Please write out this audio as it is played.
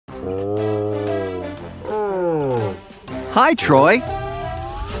Hi, Troy.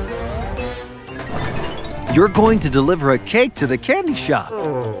 You're going to deliver a cake to the candy shop.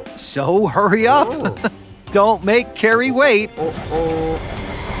 So hurry up. Don't make Carrie wait.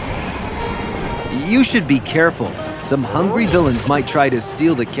 You should be careful. Some hungry villains might try to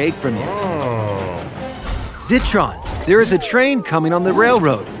steal the cake from you. Zitron, there is a train coming on the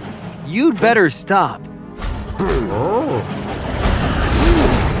railroad. You'd better stop.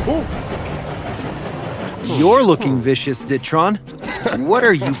 You're looking vicious, Zitron. What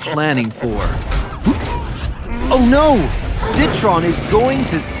are you planning for? Oh no! Zitron is going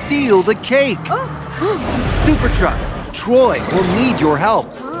to steal the cake! SuperTruck, Troy will need your help.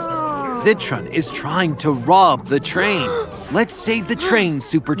 Zitron is trying to rob the train. Let's save the train,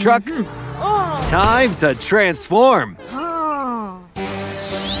 SuperTruck. Time to transform.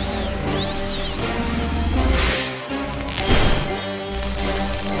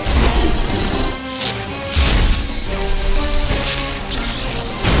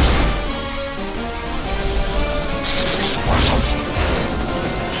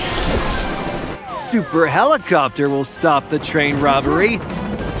 Super helicopter will stop the train robbery.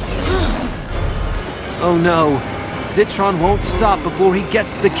 Oh no, Zitron won't stop before he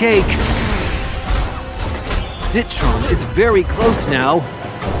gets the cake. Zitron is very close now.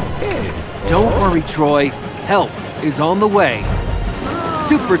 Don't worry, Troy. Help is on the way.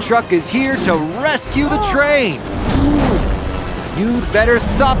 SuperTruck is here to rescue the train. You'd better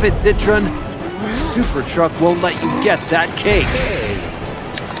stop it, Zitron. SuperTruck won't let you get that cake.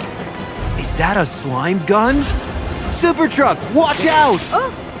 Is that a slime gun? SuperTruck, watch out!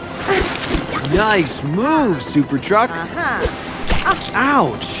 Nice move, SuperTruck.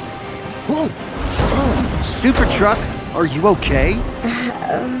 Ouch! SuperTruck, are you okay?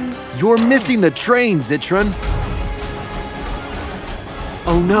 You're missing the train, Zitron.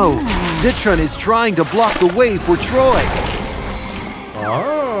 Oh no, Zitron is trying to block the way for Troy.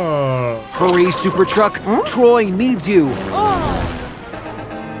 Hurry, SuperTruck, Troy needs you.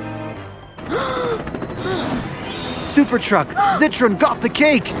 SuperTruck, Zitron got the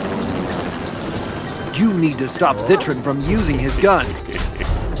cake! You need to stop Zitron from using his gun.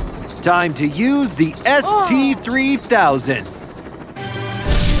 Time to use the ST-3000.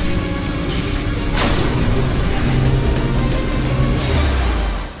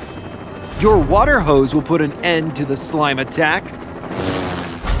 Your water hose will put an end to the slime attack.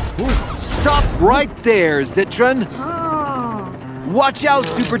 Stop right there, Zitron. Watch out,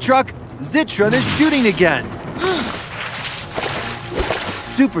 SuperTruck. Zitron is shooting again.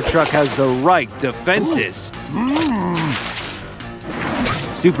 SuperTruck has the right defenses.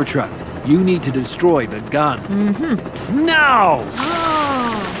 SuperTruck, you need to destroy the gun. Now!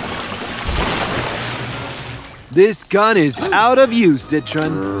 This gun is out of use,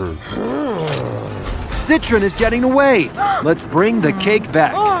 Zitron. Zitron is getting away. Let's bring the cake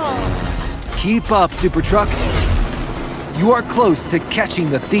back. Keep up, SuperTruck. You are close to catching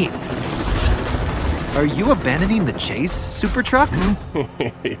the thief. Are you abandoning the chase, SuperTruck?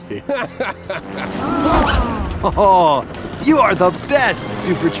 Oh, you are the best,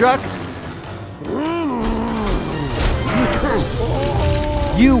 SuperTruck!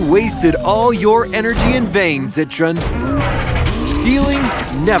 You wasted all your energy in vain, Zitron. Stealing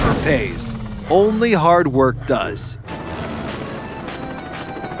never pays. Only hard work does.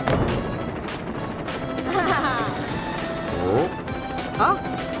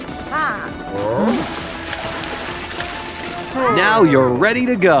 Now you're ready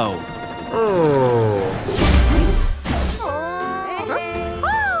to go.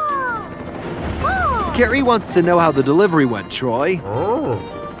 Carrie wants to know how the delivery went, Troy.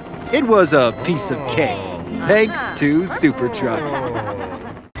 It was a piece of cake, thanks to SuperTruck.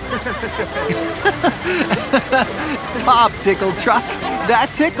 Stop, Tickle Truck.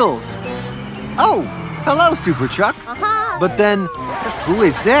 That tickles. Oh, hello, SuperTruck. But then, who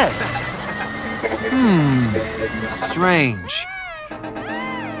is this? Strange.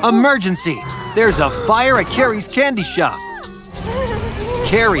 Emergency! There's a fire at Carrie's candy shop.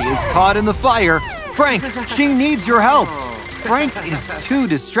 Carrie is caught in the fire. Frank, she needs your help. Frank is too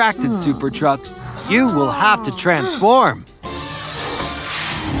distracted, SuperTruck. You will have to transform.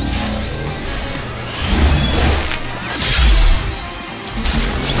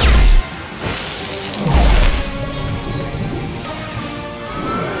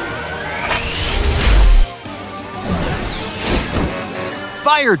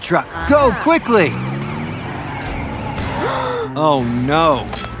 Fire truck, go quickly! Oh no,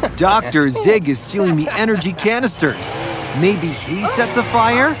 Dr. Zig is stealing the energy canisters. Maybe he set the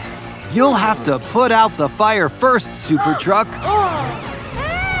fire? You'll have to put out the fire first, SuperTruck.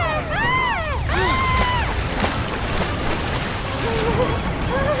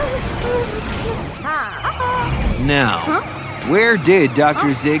 Now, where did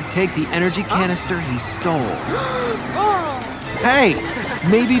Dr. Zig take the energy canister he stole? Hey,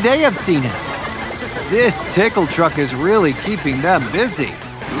 maybe they have seen it. This tickle truck is really keeping them busy.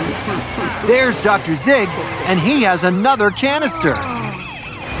 There's Dr. Zig, and he has another canister.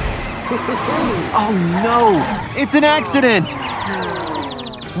 Oh no, it's an accident.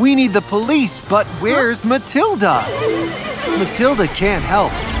 We need the police, but where's Matilda? Matilda can't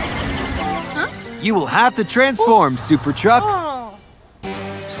help. You will have to transform, SuperTruck.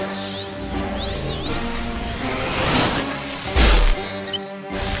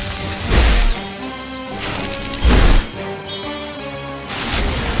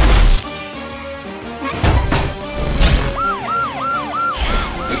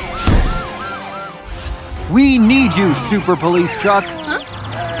 We need you, Super Police Truck.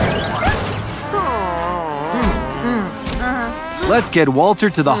 Let's get Walter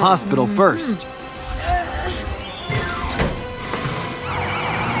to the hospital first.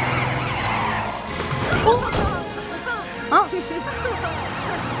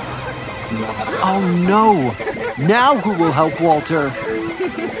 Oh no! Now who will help Walter?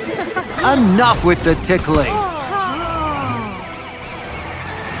 Enough with the tickling!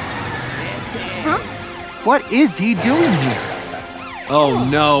 What is he doing here? Oh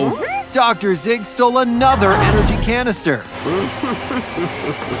no! Dr. Zig stole another energy canister!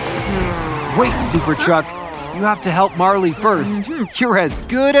 Wait, SuperTruck! You have to help Marley first. You're as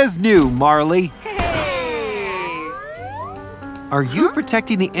good as new, Marley. Are you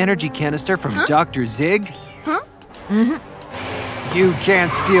protecting the energy canister from Dr. Zig? You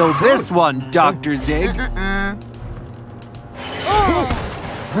can't steal this one, Dr. Zig.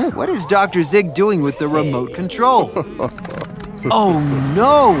 What is Dr. Zig doing with the remote control? Oh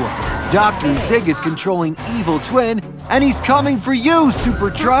no! Dr. Zig is controlling Evil Twin, and he's coming for you,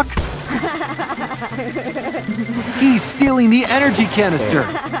 SuperTruck! He's stealing the energy canister.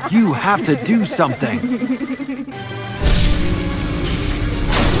 You have to do something.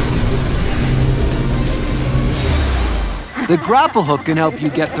 The grapple hook can help you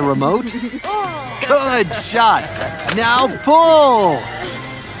get the remote. Good shot! Now pull!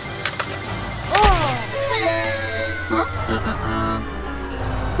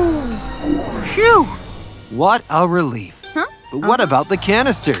 Phew! What a relief. But what about the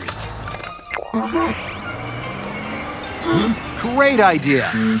canisters? Great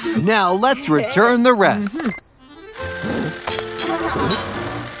idea! Now let's return the rest.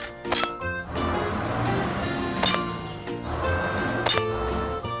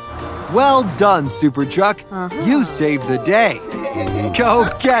 Well done, SuperTruck. You saved the day. Go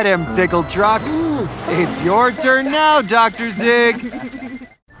get him, Tickle Truck. It's your turn now, Dr. Zig.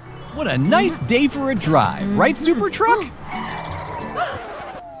 What a nice day for a drive, right, SuperTruck?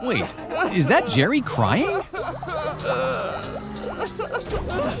 Wait, is that Jerry crying?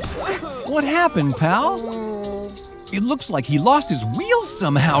 What happened, pal? It looks like he lost his wheels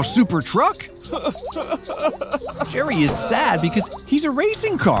somehow, SuperTruck. Jerry is sad because he's a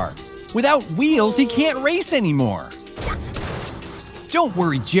racing car. Without wheels, he can't race anymore. Don't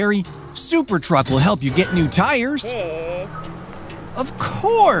worry, Jerry. SuperTruck will help you get new tires. Of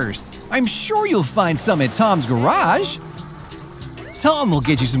course! I'm sure you'll find some at Tom's garage. Tom will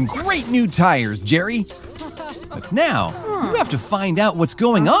get you some great new tires, Jerry. But now, you have to find out what's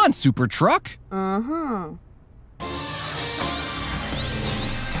going on, SuperTruck.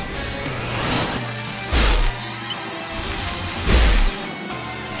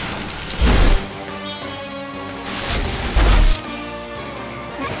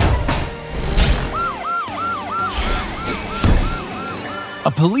 A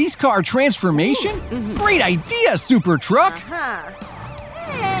police car transformation? Great idea, SuperTruck!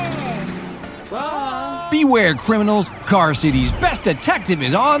 Beware, criminals! Car City's best detective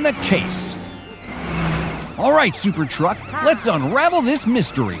is on the case. All right, SuperTruck, let's unravel this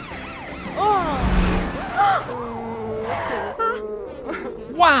mystery.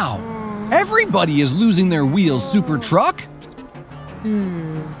 Wow! Everybody is losing their wheels, SuperTruck!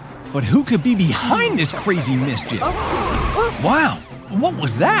 But who could be behind this crazy mischief? Wow! What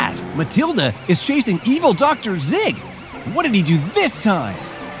was that? Matilda is chasing evil Dr. Zig. What did he do this time?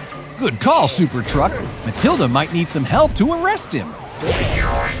 Good call, SuperTruck. Matilda might need some help to arrest him.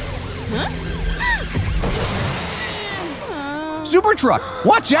 SuperTruck,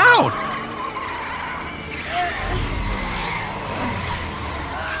 watch out!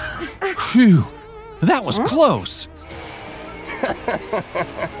 Phew, that was close.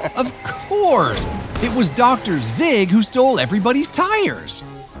 Of course! It was Dr. Zig who stole everybody's tires.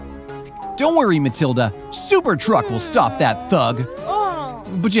 Don't worry, Matilda. SuperTruck will stop that thug.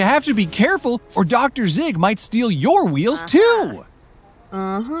 But you have to be careful or Dr. Zig might steal your wheels too.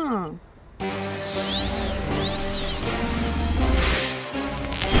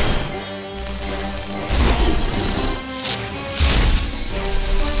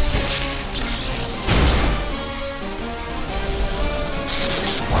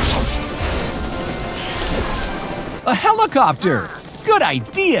 A helicopter! Good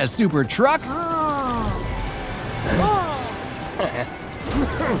idea, SuperTruck!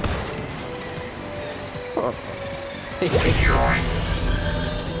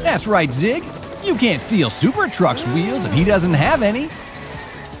 That's right, Zig. You can't steal SuperTruck's wheels if he doesn't have any.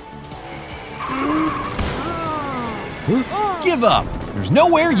 Give up. There's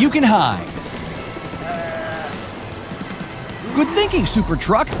nowhere you can hide. Good thinking,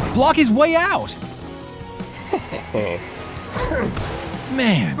 SuperTruck. Block his way out.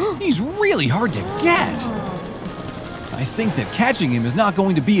 Man, he's really hard to get. I think that catching him is not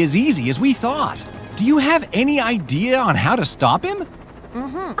going to be as easy as we thought. Do you have any idea on how to stop him?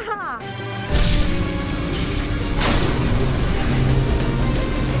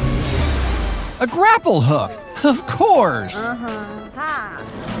 A grapple hook, of course.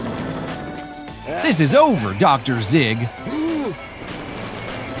 This is over, Dr. Zig.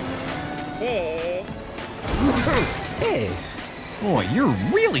 Boy, you're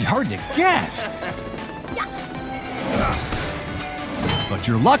really hard to get. But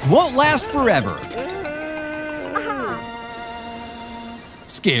your luck won't last forever.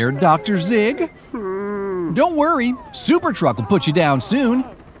 Scared, Dr. Zig? Don't worry, SuperTruck will put you down soon.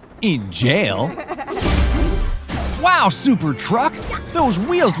 In jail. Wow, SuperTruck! Those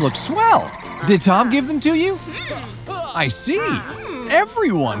wheels look swell. Did Tom give them to you? I see.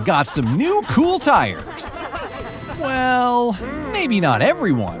 Everyone got some new cool tires. Well, maybe not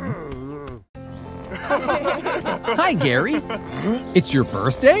everyone. Hi, Gary. It's your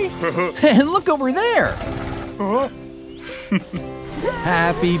birthday? And look over there.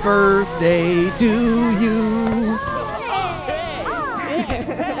 Happy birthday to you.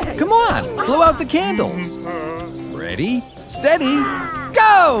 Come on, blow out the candles. Ready, steady,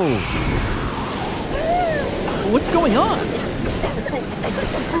 go! What's going on?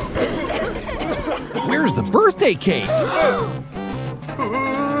 Where's the birthday cake?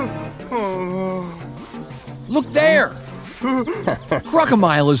 Look there!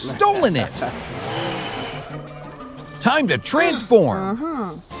 Crocodile has stolen it! Time to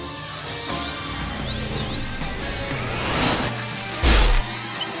transform!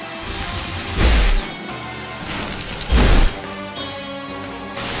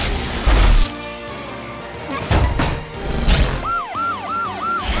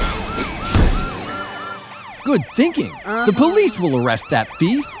 Good thinking. The police will arrest that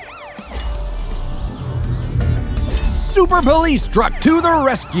thief. Super Police Truck to the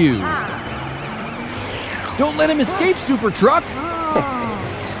rescue! Don't let him escape, SuperTruck!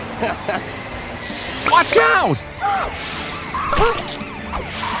 Watch out!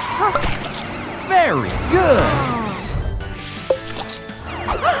 Very good!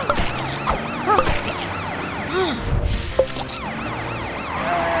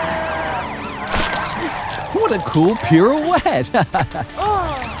 What a cool pirouette!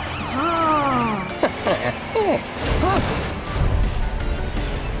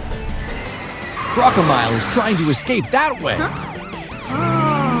 Crocodile is trying to escape that way.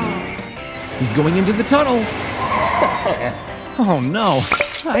 He's going into the tunnel. Oh no,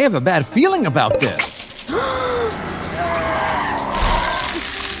 I have a bad feeling about this.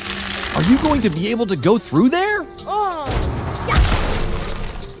 Are you going to be able to go through there?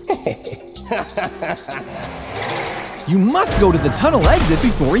 You must go to the tunnel exit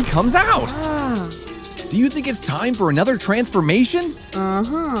before he comes out. Do you think it's time for another transformation?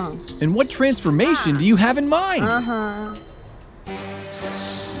 And what transformation do you have in mind?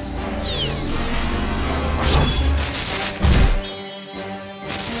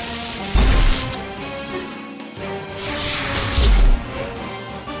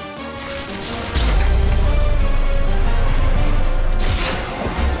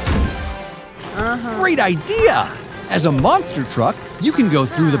 Great idea! As a monster truck, you can go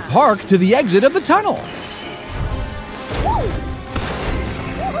through the park to the exit of the tunnel.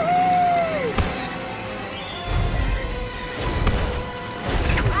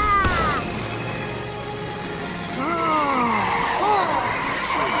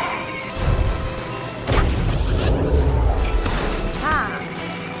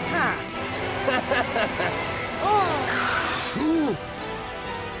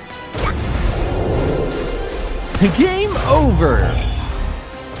 Game over!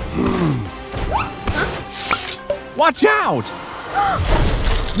 Watch out!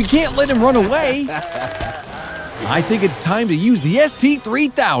 We can't let him run away. I think it's time to use the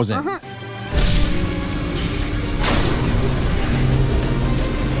ST3000.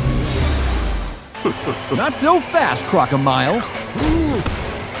 Not so fast, Crocomile.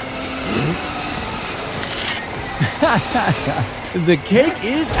 The cake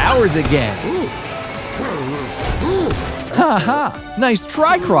is ours again. Ha ha! Nice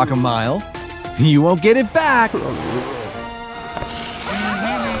try, Crocomile. You won't get it back.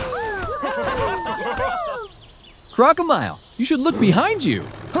 Crocomile, you should look behind you.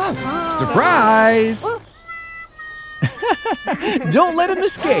 Surprise! Don't let him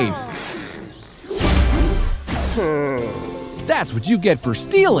escape. That's what you get for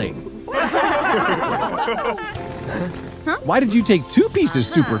stealing. Why did you take 2 pieces,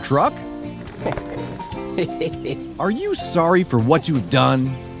 SuperTruck? Are you sorry for what you've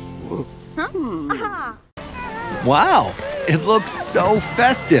done? Wow, it looks so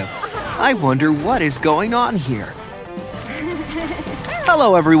festive. I wonder what is going on here.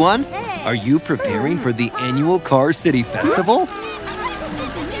 Hello, everyone. Are you preparing for the annual Car City Festival?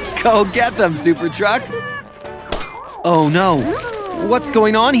 Go get them, SuperTruck. Oh no, what's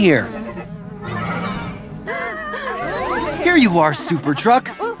going on here? Here you are,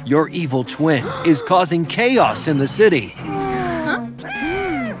 SuperTruck. Your evil twin is causing chaos in the city.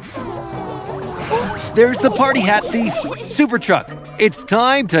 There's the party hat thief. SuperTruck, it's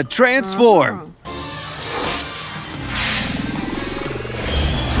time to transform.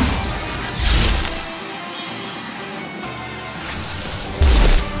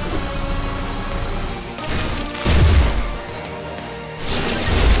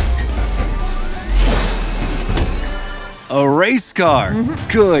 A race car.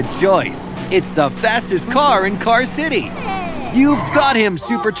 Good choice. It's the fastest car in Car City. You've got him,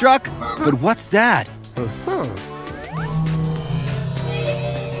 SuperTruck. But what's that?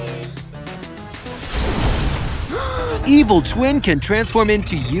 Evil twin can transform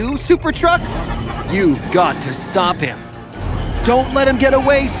into you, SuperTruck? You've got to stop him. Don't let him get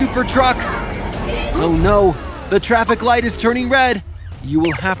away, SuperTruck. Oh no, the traffic light is turning red. You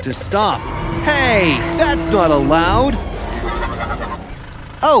will have to stop. Hey, that's not allowed.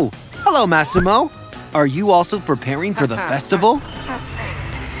 Oh, hello, Massimo. Are you also preparing for the festival?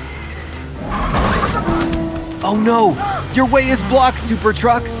 Oh no, your way is blocked,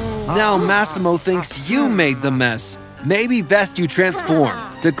 SuperTruck. Now Massimo thinks you made the mess. Maybe best you transform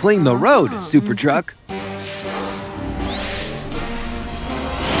to clean the road, SuperTruck.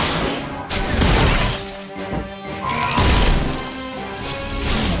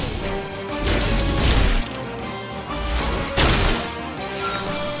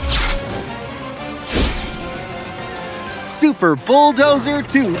 Super Bulldozer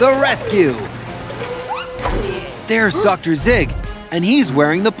to the rescue! There's Dr. Zig, and he's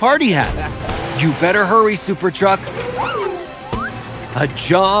wearing the party hats. You better hurry, SuperTruck. A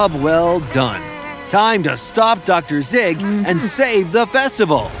job well done. Time to stop Dr. Zig and save the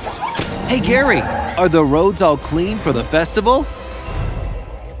festival. Hey, Gary, are the roads all clean for the festival?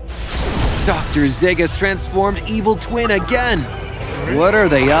 Dr. Zig has transformed Evil Twin again. What are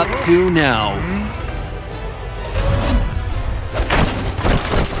they up to now?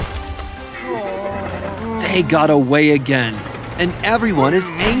 They got away again, and everyone is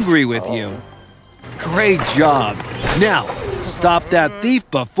angry with you. Great job. Now, stop that thief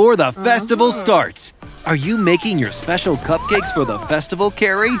before the festival starts. Are you making your special cupcakes for the festival,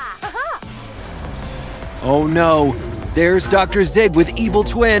 Carrie? Oh no, there's Dr. Zig with Evil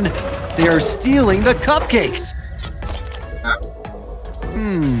Twin. They are stealing the cupcakes.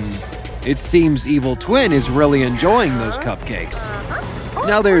 It seems Evil Twin is really enjoying those cupcakes.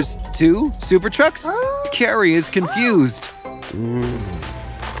 Now there's 2 SuperTrucks? Carrie is confused.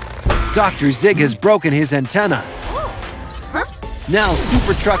 Dr. Zig has broken his antenna. Now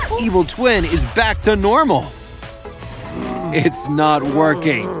SuperTruck's Evil Twin is back to normal. It's not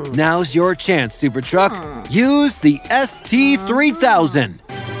working. Now's your chance, SuperTruck. Use the ST3000.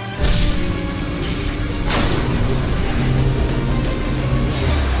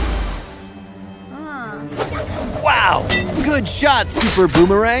 Wow! Good shot, Super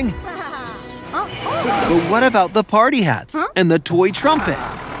Boomerang! But what about the party hats and the toy trumpet?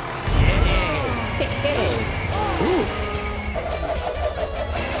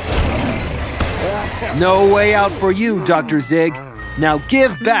 No way out for you, Dr. Zig. Now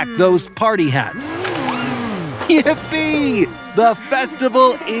give back those party hats. Yippee! The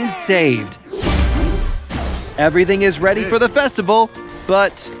festival is saved. Everything is ready for the festival,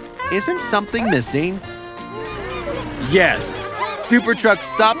 but isn't something missing? Yes, SuperTruck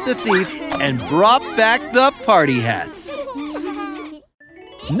stopped the thief and brought back the party hats.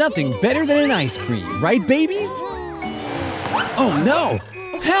 Nothing better than an ice cream, right, babies? Oh no!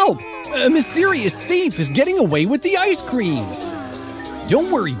 Help! A mysterious thief is getting away with the ice creams! Don't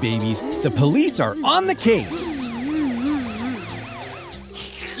worry, babies. The police are on the case.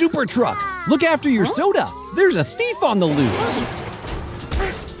 SuperTruck, look after your soda. There's a thief on the loose.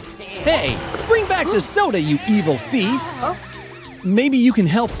 Hey, bring back the soda, you evil thief. Maybe you can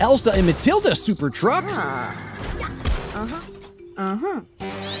help Elsa and Matilda, SuperTruck.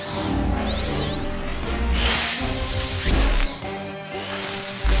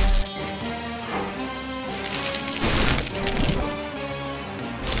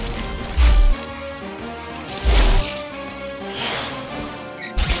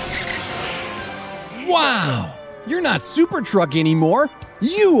 Wow! You're not SuperTruck anymore.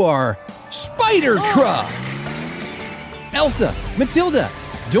 You are SpiderTruck. Elsa, Matilda,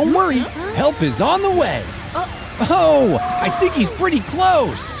 don't worry. Help is on the way. Oh, I think he's pretty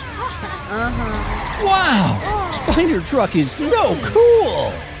close. Wow! SpiderTruck is so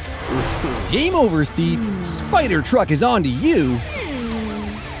cool. Game over, thief. SpiderTruck is on to you.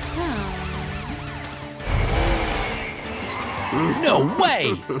 No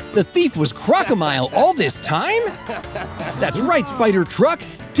way! The thief was Crocomile all this time? That's right, SpiderTruck.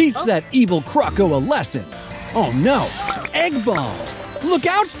 Teach that evil Croco a lesson. Oh no! Egg bomb! Look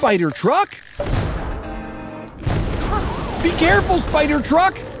out, SpiderTruck! Be careful,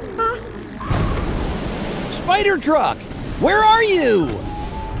 SpiderTruck! SpiderTruck! Where are you?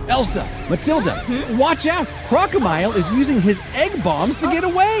 Elsa, Matilda, watch out! Crocomile is using his egg bombs to get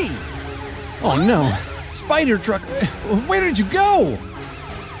away! Oh no! SpiderTruck, where did you go?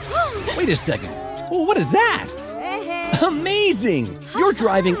 Wait a second. Oh, what is that? Amazing! You're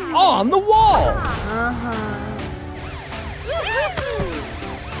driving on the wall!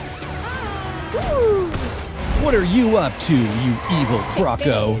 What are you up to, you evil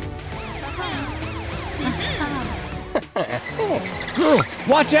Croco? Girls,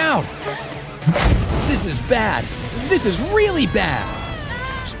 watch out! This is bad. This is really bad.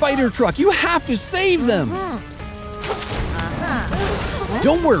 SpiderTruck, you have to save them.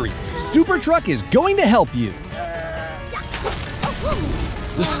 Don't worry, SuperTruck is going to help you.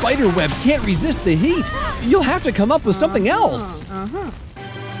 The spider web can't resist the heat. You'll have to come up with something else.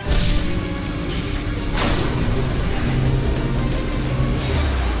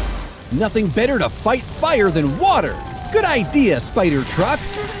 Nothing better to fight fire than water. Good idea, SpiderTruck.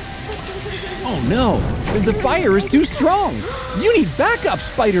 Oh no, the fire is too strong. You need backup,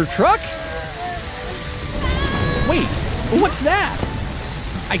 SpiderTruck. Wait, what's that?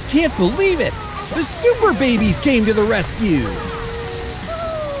 I can't believe it. The Super Babies came to the rescue.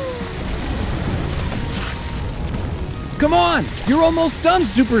 Come on, you're almost done,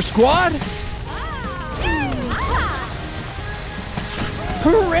 Super Squad.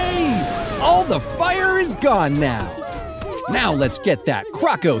 Hooray! All the fire is gone now. Now let's get that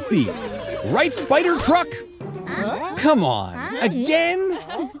Croco thief. Right, SpiderTruck? Come on, again?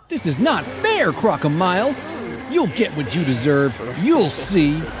 This is not fair, Crocomile. You'll get what you deserve. You'll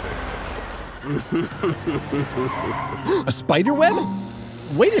see. A spider web?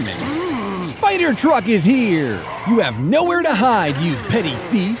 Wait a minute. SpiderTruck is here. You have nowhere to hide, you petty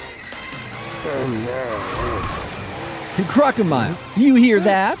thief. Crocomile, do you hear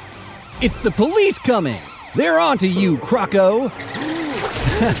that? It's the police coming. They're on to you, Croco.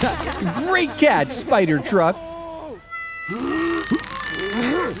 Great catch, SpiderTruck.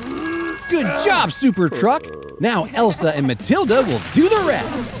 Good job, SuperTruck. Now Elsa and Matilda will do the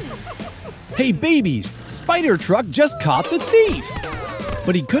rest. Hey, babies, SpiderTruck just caught the thief.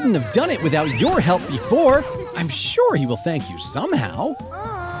 But he couldn't have done it without your help before. I'm sure he will thank you somehow.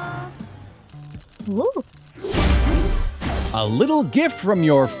 A little gift from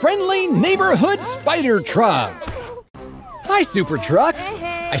your friendly neighborhood SpiderTruck. Hi, SuperTruck.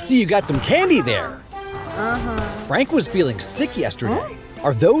 I see you got some candy there. Frank was feeling sick yesterday.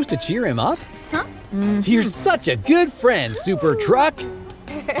 Are those to cheer him up? You're such a good friend, SuperTruck.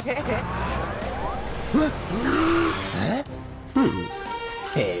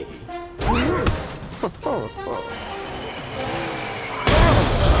 Hey.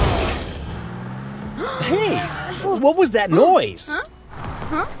 Hey, what was that noise?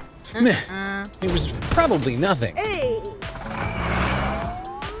 It was probably nothing.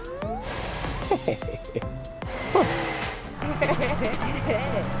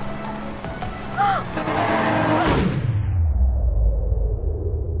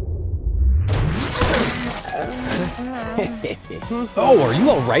 Oh, are you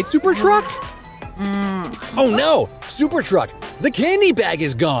all right, SuperTruck? Oh no, SuperTruck, the candy bag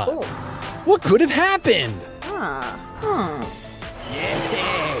is gone. What could have happened?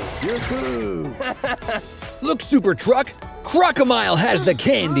 Look, Super Truck! Crocomile has the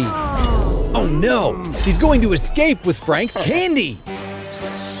candy! Oh no! He's going to escape with Frank's candy!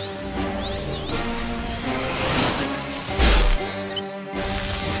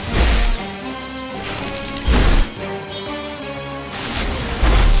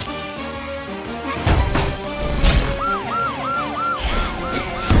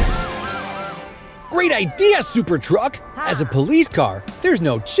 Great idea, Super Truck! As a police car, there's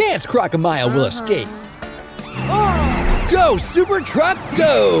no chance Crocomile will escape. Go, Super Truck,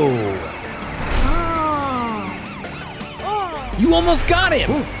 go! You almost got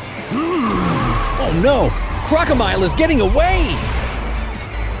him! Oh no! Crocomile is getting away!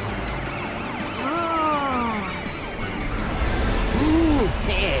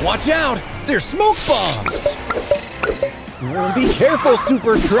 Watch out! There's smoke bombs! Be careful,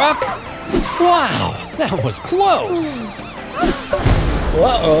 Super Truck! Wow, that was close!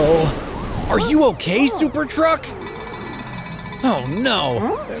 Uh-oh! Are you okay, Super Truck? Oh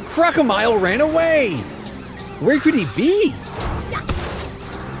no! Crocomile ran away! Where could he be?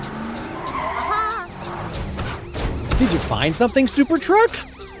 Did you find something, Super Truck?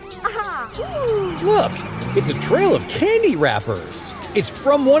 Look! It's a trail of candy wrappers! It's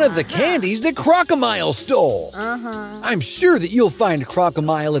from one of the candies that Crocomile stole! I'm sure that you'll find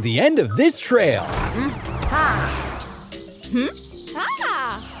Crocomile at the end of this trail!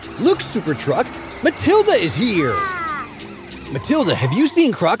 Look, Super Truck! Matilda is here! Matilda, have you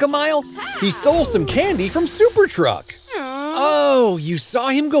seen Crocomile? He stole some candy from Super Truck! Oh, you saw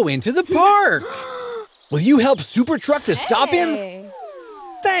him go into the park! Will you help Super Truck to stop him?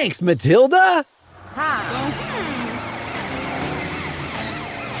 Thanks, Matilda!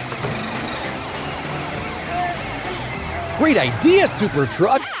 Great idea, Super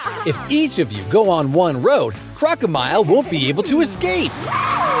Truck! If each of you go on one road, Crocomile won't be able to escape!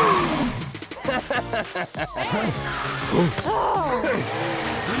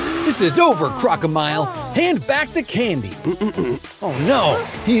 This is over, Crocomile! Hand back the candy! Oh no!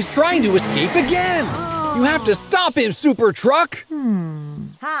 He's trying to escape again! You have to stop him, Super Truck!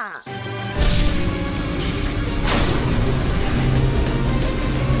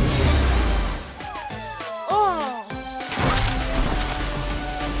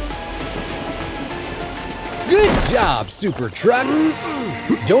 Good job, Super Truck!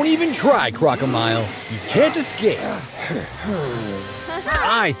 Don't even try, Crocomile. You can't escape.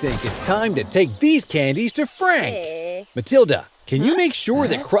 I think it's time to take these candies to Frank. Matilda, can you make sure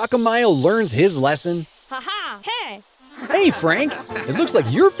that Crocomile learns his lesson? Hey, Frank, it looks like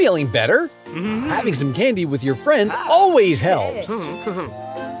you're feeling better. Having some candy with your friends always helps.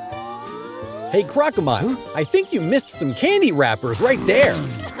 Hey, Crocomile, I think you missed some candy wrappers right there.